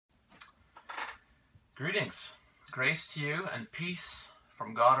Greetings, grace to you and peace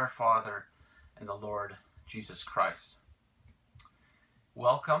from God our Father and the Lord Jesus Christ.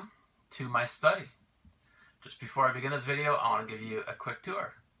 Welcome to my study. Just before I begin this video, I want to give you a quick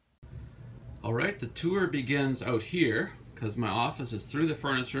tour. Alright, the tour begins out here because my office is through the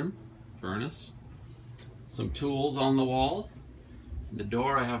furnace room. Some tools on the wall. In the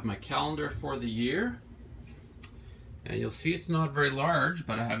door I have my calendar for the year. And you'll see it's not very large,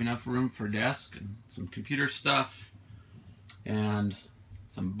 but I have enough room for a desk and some computer stuff and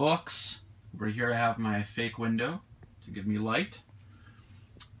some books. Over here I have my fake window to give me light.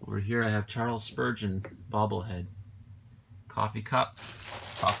 Over here I have Charles Spurgeon bobblehead. Coffee cup,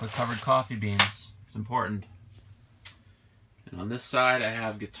 chocolate covered coffee beans. It's important. And on this side I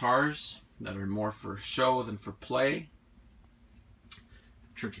have guitars that are more for show than for play.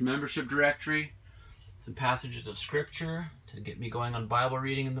 Church membership directory. Some passages of scripture to get me going on Bible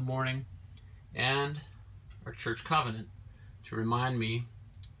reading in the morning, and our church covenant to remind me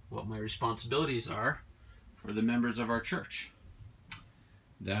what my responsibilities are for the members of our church.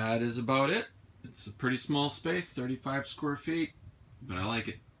 That is about it. It's a pretty small space, 35 square feet, but I like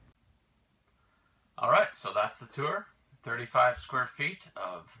it. Alright, so that's the tour. 35 square feet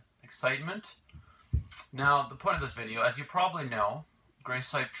of excitement. Now, the point of this video, as you probably know,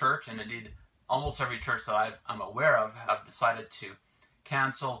 Grace Life Church, and indeed almost every church that I'm aware of, have decided to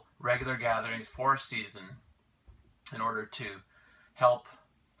cancel regular gatherings for a season in order to help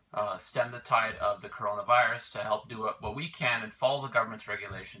stem the tide of the coronavirus, to help do what we can and follow the government's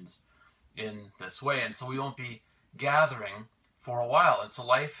regulations in this way. And so we won't be gathering for a while. And so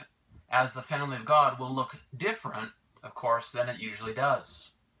life as the family of God will look different, of course, than it usually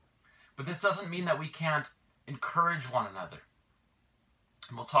does. But this doesn't mean that we can't encourage one another.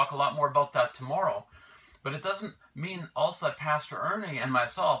 And we'll talk a lot more about that tomorrow. But it doesn't mean also that Pastor Ernie and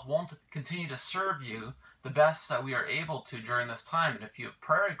myself won't continue to serve you the best that we are able to during this time. And if you have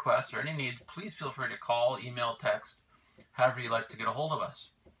prayer requests or any needs, please feel free to call, email, text, however you like to get a hold of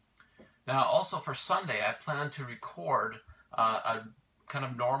us. Now, also for Sunday, I plan to record a kind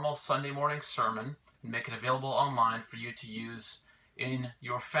of normal Sunday morning sermon and make it available online for you to use in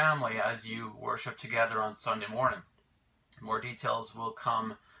your family as you worship together on Sunday morning. More details will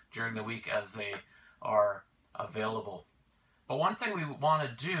come during the week as they are available. But one thing we want to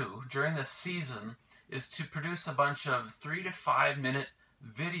do during this season is to produce a bunch of 3 to 5 minute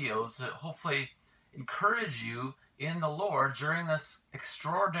videos that hopefully encourage you in the Lord during this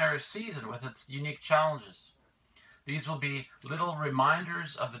extraordinary season with its unique challenges. These will be little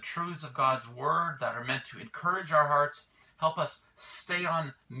reminders of the truths of God's Word that are meant to encourage our hearts, help us stay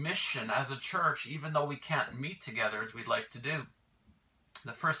on mission as a church, even though we can't meet together as we'd like to do.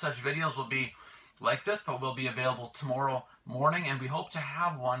 The first such videos will be like this, but will be available tomorrow morning, and we hope to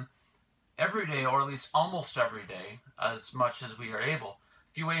have one every day, or at least almost every day, as much as we are able.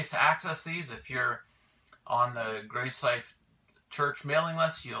 A few ways to access these: if you're on the Grace Life Church mailing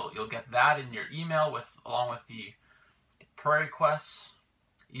list, you'll get that in your email along with the prayer requests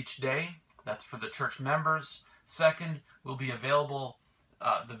each day. That's for the church members. Second, will be available.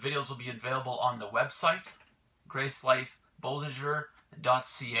 The videos will be available on the website,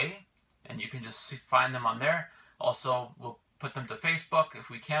 gracelifeboldinger.ca, and you can just find them on there. Also, we'll put them to Facebook if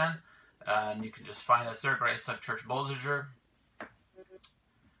we can, and you can just find us there, Grace Life Church Boldinger.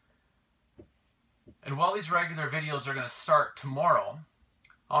 And while these regular videos are going to start tomorrow,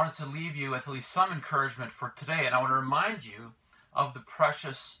 I wanted to leave you with at least some encouragement for today, and I want to remind you of the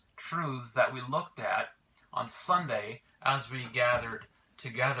precious truths that we looked at on Sunday as we gathered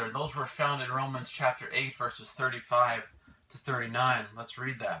together. Those were found in Romans chapter 8, verses 35 to 39. Let's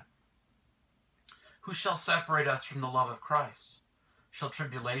read that. Who shall separate us from the love of Christ? Shall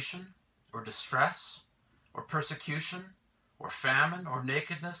tribulation, or distress, or persecution, or famine, or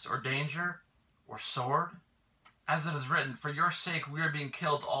nakedness, or danger, or sword? As it is written, for your sake we are being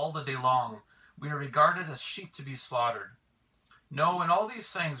killed all the day long. We are regarded as sheep to be slaughtered. No, in all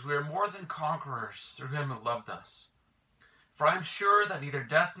these things we are more than conquerors through him who loved us. For I am sure that neither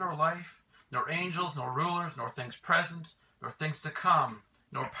death nor life, nor angels, nor rulers, nor things present, nor things to come,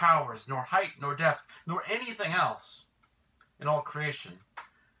 nor powers, nor height, nor depth, nor anything else in all creation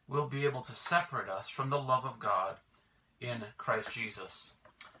will be able to separate us from the love of God in Christ Jesus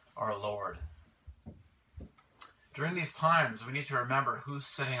our Lord. During these times, we need to remember who's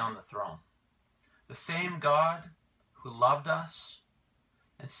sitting on the throne. The same God who loved us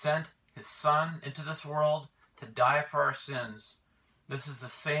and sent his Son into this world to die for our sins. This is the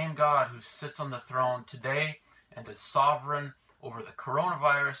same God who sits on the throne today and is sovereign over the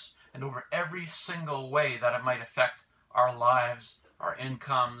coronavirus and over every single way that it might affect our lives, our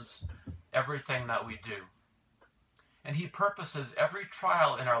incomes, everything that we do. And he purposes every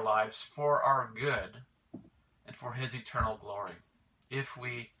trial in our lives for our good and for his eternal glory, if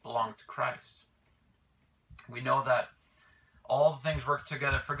we belong to Christ. We know that all things work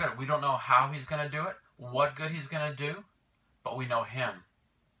together for good. We don't know how he's going to do it, what good he's going to do, but we know him.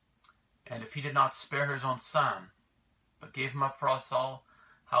 And if he did not spare his own son, but gave him up for us all,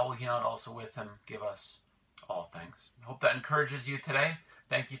 how will he not also with him give us all things? I hope that encourages you today.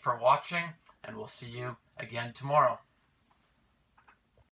 Thank you for watching, and we'll see you again tomorrow.